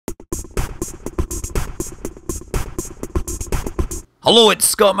Hello, it's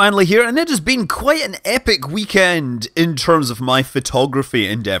Scott Manley here, and it has been quite an epic weekend in terms of my photography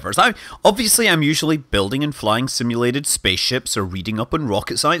endeavours. I'm usually building and flying simulated spaceships or reading up on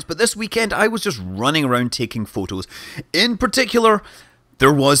rocket science, but this weekend I was just running around taking photos. In particular,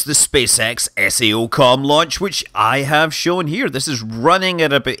 there was the SpaceX SAOCOM launch, which I have shown here. This is running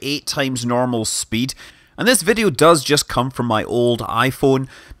at about 8 times normal speed. And this video does just come from my old iPhone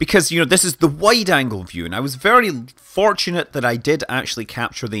because, this is the wide-angle view, and I was very fortunate that I did actually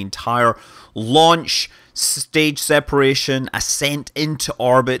capture the entire launch, stage separation, ascent into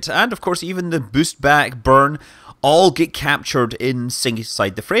orbit, and of course even the boost back burn all get captured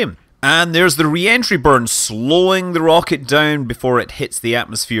inside the frame. And there's the re-entry burn, slowing the rocket down before it hits the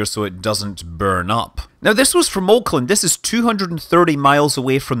atmosphere so it doesn't burn up. Now this was from Oakland. This is 230 miles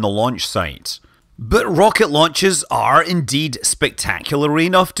away from the launch site. But rocket launches are indeed spectacular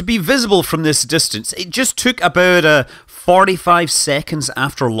enough to be visible from this distance. It just took about 45 seconds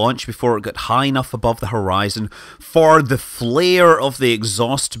after launch before it got high enough above the horizon for the flare of the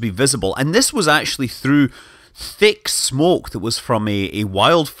exhaust to be visible. And this was actually through thick smoke that was from a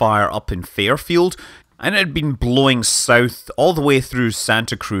wildfire up in Fairfield. And it had been blowing south all the way through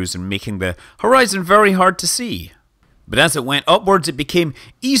Santa Cruz and making the horizon very hard to see. But as it went upwards, it became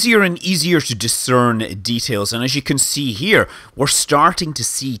easier and easier to discern details. And as you can see here, we're starting to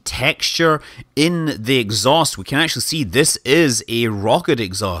see texture in the exhaust. We can actually see this is a rocket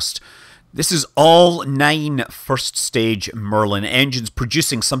exhaust. This is all 9 first stage Merlin engines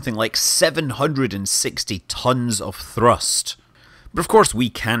producing something like 760 tons of thrust. But of course we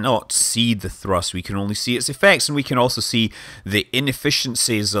cannot see the thrust, we can only see its effects, and we can also see the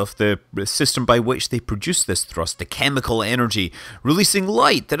inefficiencies of the system by which they produce this thrust, the chemical energy releasing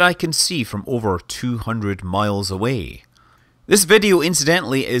light that I can see from over 200 miles away. This video,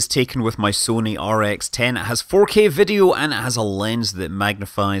 incidentally, is taken with my Sony RX10. It has 4K video and it has a lens that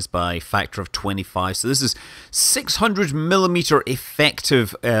magnifies by a factor of 25. So this is 600mm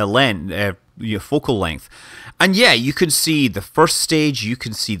effective focal length. And yeah, you can see the first stage, you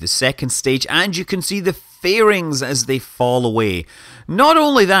can see the second stage, and you can see the fairings as they fall away. Not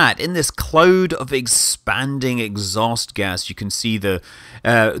only that, in this cloud of expanding exhaust gas, you can see the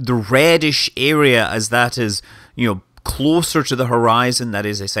reddish area as that is, closer to the horizon. That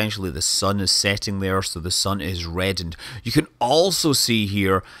is essentially the sun is setting there, so the sun is reddened. You can also see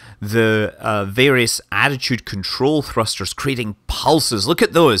here the various attitude control thrusters creating pulses. Look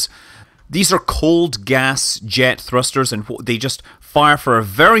at those. These are cold gas jet thrusters, and they just fire for a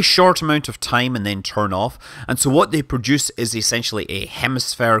very short amount of time and then turn off. And so what they produce is essentially a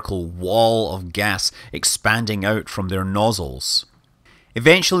hemispherical wall of gas expanding out from their nozzles.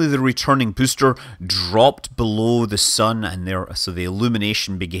 Eventually the returning booster dropped below the sun, and so the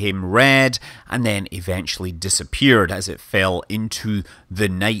illumination became red and then eventually disappeared as it fell into the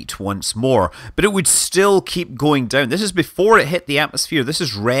night once more. But it would still keep going down. This is before it hit the atmosphere. This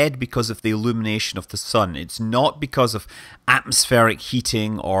is red because of the illumination of the sun. It's not because of atmospheric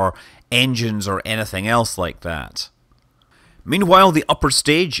heating or engines or anything else like that. Meanwhile, the upper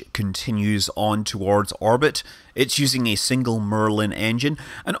stage continues on towards orbit. It's using a single Merlin engine,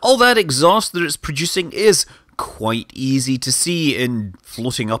 and all that exhaust that it's producing is quite easy to see in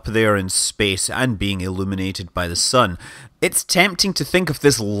floating up there in space and being illuminated by the sun. It's tempting to think of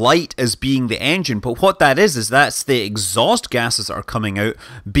this light as being the engine, but what that is that's the exhaust gases that are coming out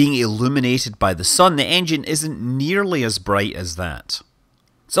being illuminated by the sun. The engine isn't nearly as bright as that.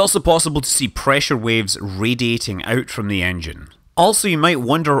 It's also possible to see pressure waves radiating out from the engine. Also, you might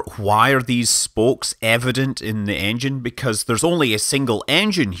wonder, why are these spokes evident in the engine? Because there's only a single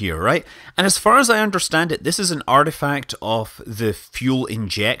engine here, right? And as far as I understand it, this is an artifact of the fuel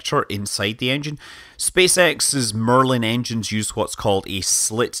injector inside the engine. SpaceX's Merlin engines use what's called a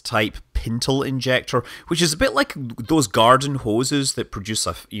slit-type pintle injector, which is a bit like those garden hoses that produce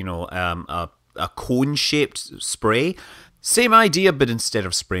a cone-shaped spray. Same idea, but instead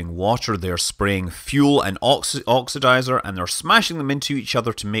of spraying water, they're spraying fuel and oxidizer, and they're smashing them into each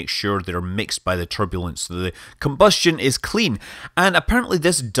other to make sure they're mixed by the turbulence, so the combustion is clean. And apparently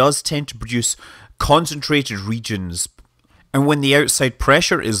this does tend to produce concentrated regions, and when the outside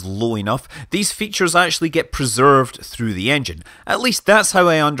pressure is low enough, these features actually get preserved through the engine. At least that's how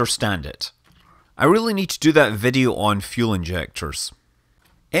I understand it. I really need to do that video on fuel injectors.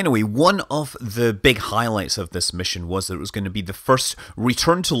 Anyway, one of the big highlights of this mission was that it was going to be the first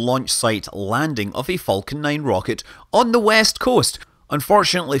return to launch site landing of a Falcon 9 rocket on the west coast.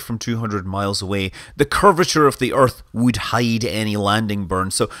 Unfortunately, from 200 miles away, the curvature of the Earth would hide any landing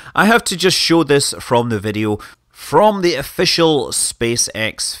burn, so I have to just show this from the video. from the official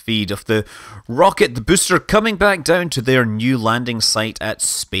SpaceX feed of the rocket, the booster, coming back down to their new landing site at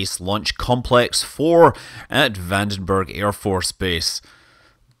Space Launch Complex 4 at Vandenberg Air Force Base.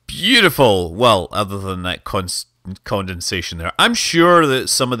 Beautiful. Well, other than that condensation there. I'm sure that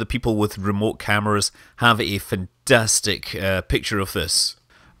some of the people with remote cameras have a fantastic picture of this.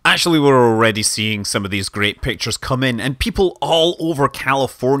 Actually, we're already seeing some of these great pictures come in, and people all over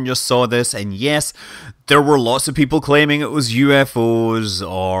California saw this, and yes, there were lots of people claiming it was UFOs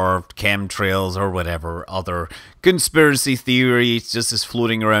or chemtrails or whatever other conspiracy theories just is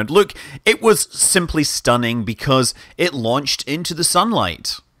floating around. Look, it was simply stunning because it launched into the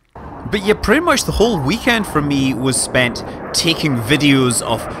sunlight. But yeah, pretty much the whole weekend for me was spent taking videos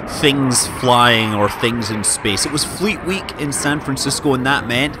of things flying or things in space. It was Fleet Week in San Francisco, and that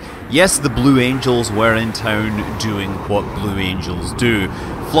meant, yes, the Blue Angels were in town doing what Blue Angels do.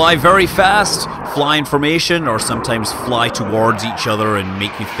 Fly very fast, fly in formation, or sometimes fly towards each other and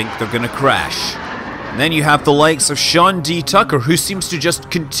make you think they're gonna crash. And then you have the likes of Sean D. Tucker, who seems to just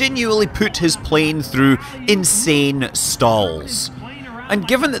continually put his plane through insane stalls. And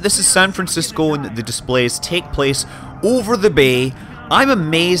given that this is San Francisco and that the displays take place over the bay, I'm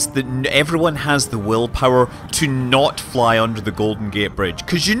amazed that everyone has the willpower to not fly under the Golden Gate Bridge,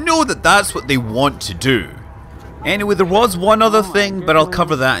 because you know that that's what they want to do. Anyway, there was one other thing, but I'll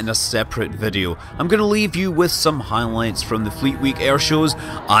cover that in a separate video. I'm going to leave you with some highlights from the Fleet Week air shows.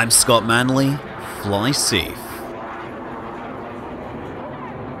 I'm Scott Manley. Fly safe.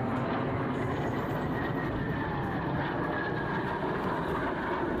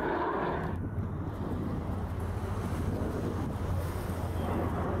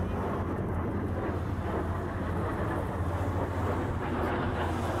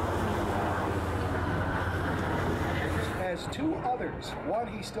 Two others. One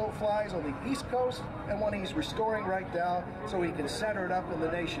he still flies on the East Coast, and one he's restoring right now so he can center it up in the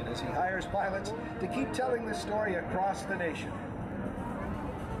nation as he hires pilots to keep telling this story across the nation.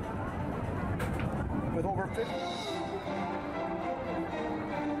 With over 50...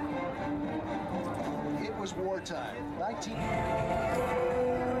 It was wartime.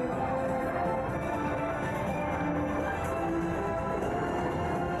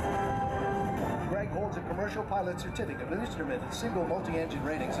 Holds a commercial pilot certificate, an instrument in single multi-engine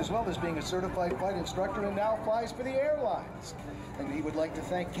ratings, as well as being a certified flight instructor, and now flies for the airlines. And he would like to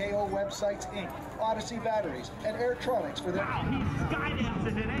thank KO Websites Inc., Odyssey Batteries, and Airtronics for their... Wow, he's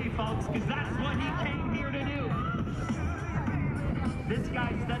skydancing today, folks, because that's what he came here to do. This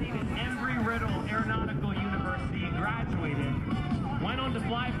guy studied at Embry-Riddle Aeronautical University and graduated. Went on to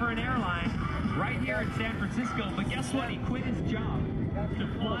fly for an airline right here in San Francisco, but guess what? He quit his job to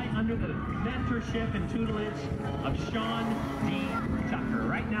fly under the mentorship and tutelage of Sean D. Tucker.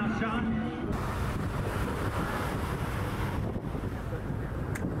 Right now, Sean,